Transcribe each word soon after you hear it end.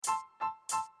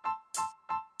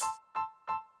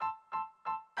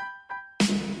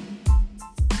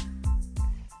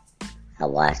I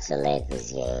watched the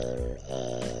Lakers game,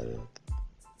 and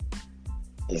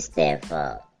it's their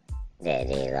fault that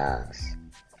they lost.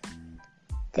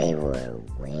 They were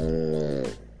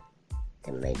winning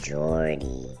the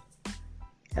majority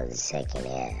of the second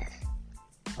half,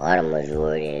 or the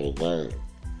majority of the game,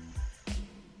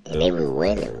 and they were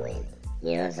winning.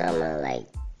 You know what I'm talking about? Like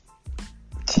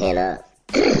 10 up.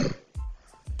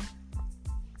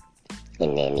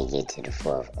 And then they get to the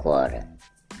fourth quarter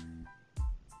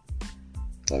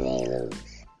and they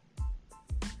lose.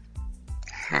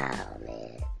 How,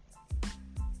 man?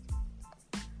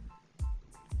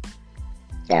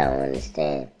 I don't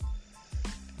understand.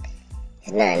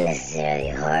 It's not necessarily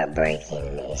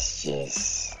heartbreaking. It's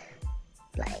just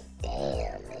like,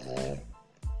 damn, man.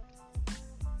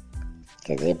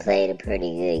 Because they played a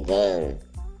pretty good game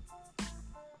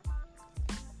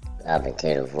up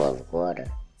until the fourth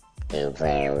quarter. They were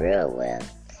playing real well.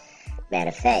 Matter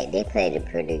of fact, they played a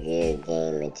pretty good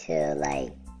game until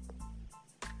like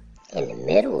in the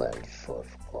middle of the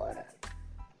fourth quarter.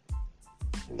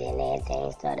 Then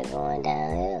everything started going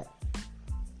downhill.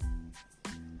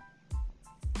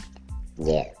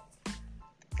 Yeah,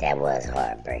 that was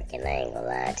heartbreaking. I ain't gonna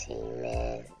lie to you,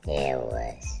 man. Yeah, it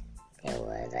was. I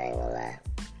ain't gonna lie.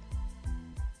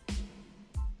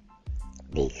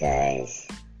 Because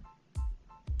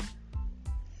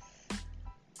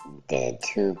the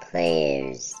two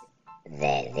players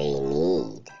that they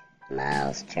need,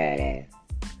 Miles Turner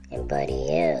and Buddy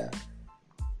Hill,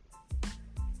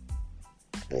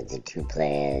 was the two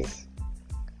players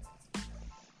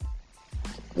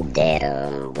that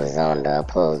was on the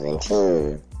opposing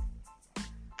team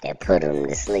that put them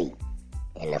to sleep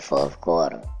in the fourth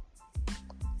quarter.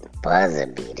 Buzzer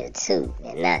beater too,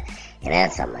 and I'm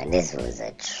talking about this was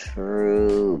a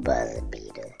true buzzer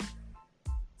beater.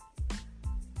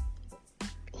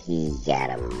 He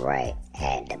got him right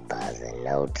at the buzzer,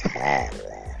 no time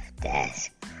left.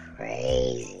 That's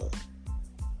crazy.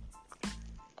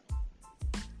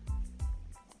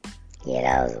 Yeah,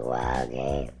 that was a wild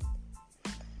game.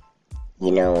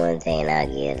 You know one thing I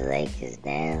give the Lakers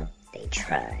now? They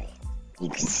trying. You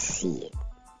can see it.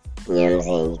 You know what I'm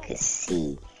saying? You can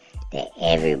see that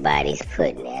everybody's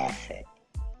putting effort.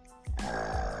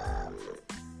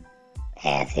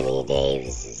 Anthony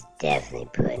Davis is definitely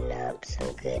putting up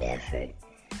some good effort.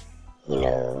 You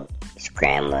know,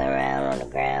 scrambling around on the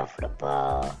ground for the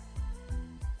ball,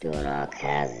 doing all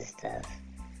kinds of stuff.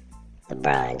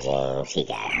 LeBron James, he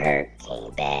got hurt,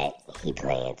 came back. He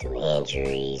playing through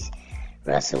injuries.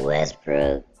 Russell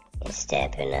Westbrook is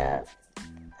stepping up.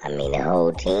 I mean, the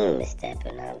whole team is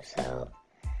stepping up, so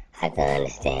I can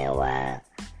understand why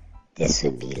this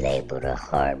would be labeled a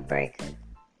heartbreaker,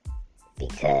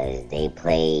 because they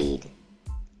played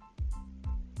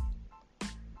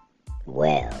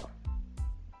well.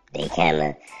 They kind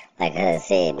of, like I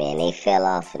said, man, they fell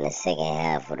off in the second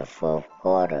half of the fourth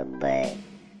quarter, but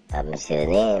up until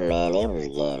then, man, they was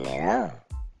getting it on.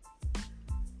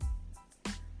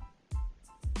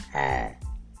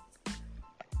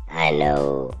 I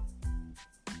know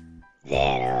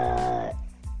that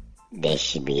they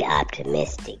should be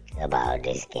optimistic about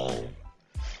this game,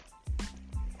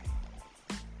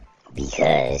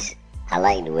 because I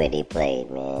like the way they played,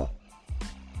 man.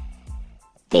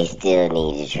 They still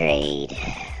need to trade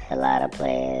a lot of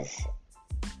players,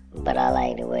 but I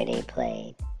like the way they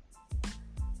played.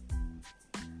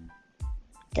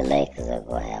 The Lakers are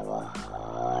going to have a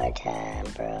hard time,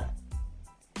 bro.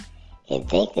 If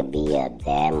they could be up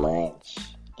that much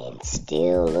and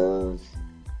still lose,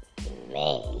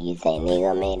 man, you think they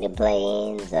going to make the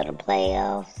play-ins or the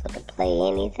playoffs or the play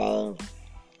anything?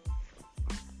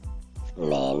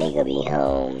 Man, they going to be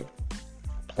home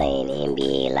playing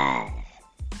NBA Live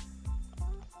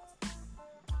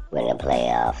when the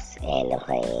playoffs and the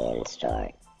play-ins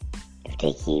start. If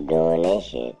they keep doing this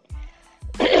shit.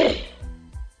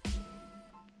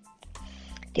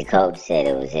 The coach said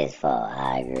it was his fault.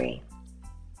 I agree.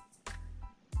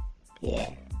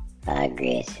 Yeah, I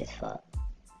agree it's his fault.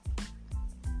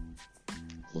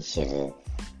 He should have,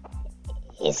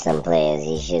 it's some players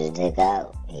he should have took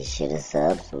out. He should have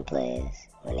subbed some players.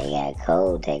 When they got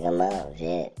cold, take them out,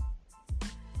 shit.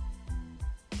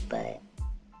 But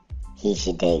he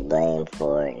should take blame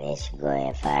for it, and they should go ahead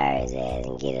and fire his ass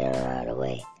and get it out of the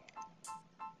way.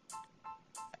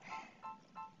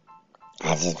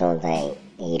 I just don't think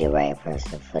he the right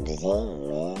person for the team,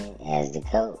 man, as the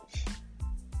coach.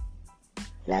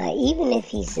 Now, even if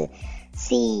he's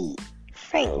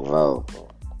Frank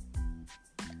Vogel,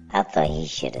 I thought he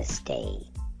should have stayed.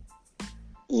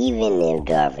 Even if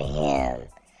Darvin Ham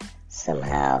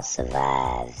somehow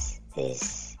survives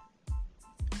this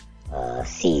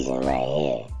season right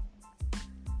here.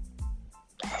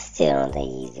 I still don't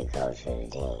think he's the coach of the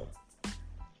team.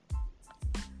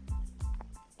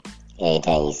 Every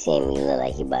time you see him, you look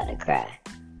like he about to cry.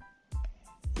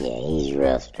 Yeah, he's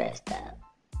real stressed out.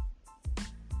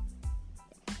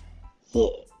 Yeah,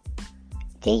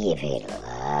 they get paid a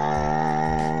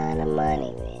lot of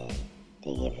money, man.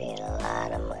 They get paid a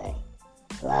lot of money.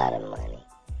 A lot of money.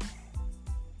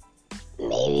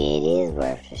 Maybe it is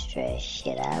worth the stress.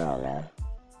 Shit, I don't know.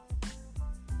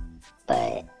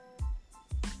 But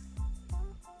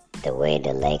the way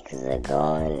the Lakers are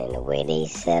going and the way they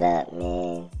set up,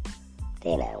 man,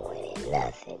 they not winning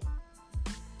nothing.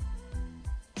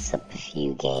 Except a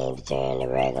few games during the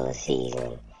regular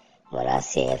season. When I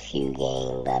say a few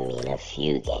games, I mean a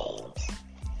few games.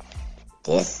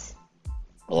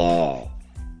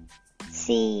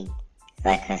 See,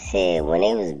 like I said, when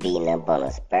they was beating up on the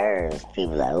Spurs,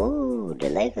 people like, ooh, the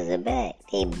Lakers are back.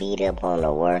 They beat up on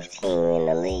the worst team in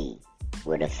the league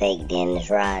with a fake Dennis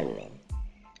Rodman.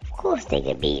 Of course they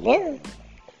could beat them.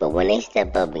 But when they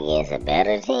step up against a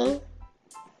better team,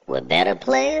 with better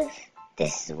players,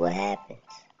 this is what happens.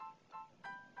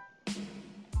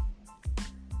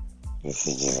 This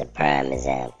is just a prime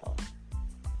example.